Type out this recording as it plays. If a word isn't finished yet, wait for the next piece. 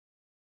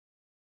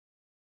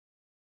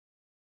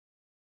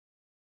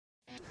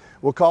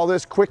We'll call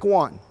this quick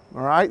one.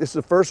 All right, this is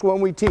the first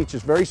one we teach.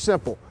 It's very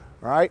simple.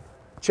 All right,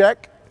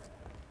 check.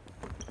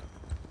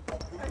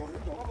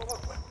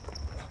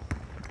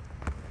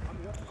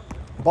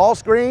 Ball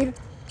screen,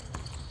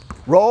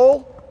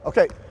 roll.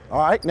 Okay, all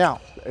right, now,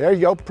 there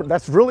you go.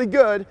 That's really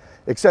good,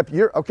 except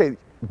okay,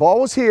 ball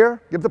was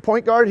here. Give the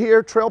point guard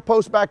here, trail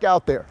post back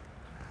out there.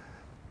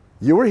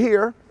 You were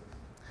here.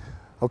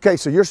 Okay,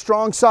 so you're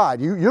strong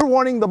side. You're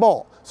wanting the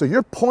ball. So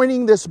you're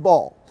pointing this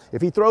ball.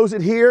 If he throws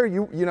it here,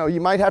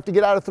 you might have to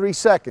get out of 3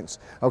 seconds.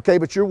 Okay,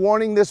 but you're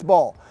wanting this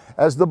ball.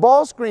 As the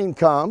ball screen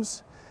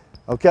comes,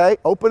 okay,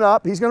 open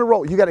up, he's gonna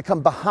roll. You gotta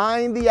come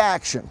behind the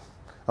action.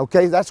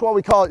 Okay, that's why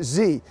we call it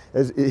Z.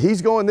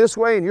 He's going this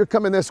way and you're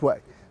coming this way.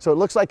 So it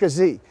looks like a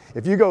Z.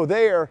 If you go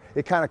there,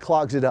 it kind of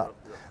clogs it up.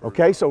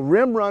 Okay, so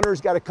rim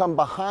runner's got to come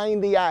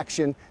behind the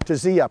action to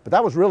Z up. But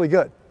that was really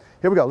good.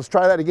 Here we go, let's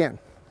try that again.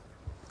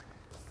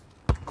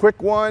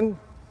 Quick one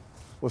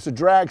was a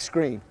drag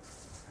screen.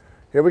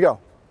 Here we go,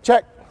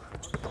 check.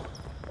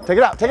 Take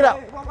it out, take it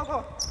out.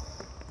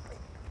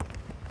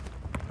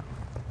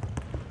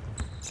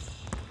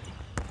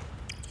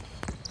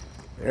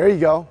 There you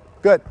go,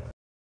 good.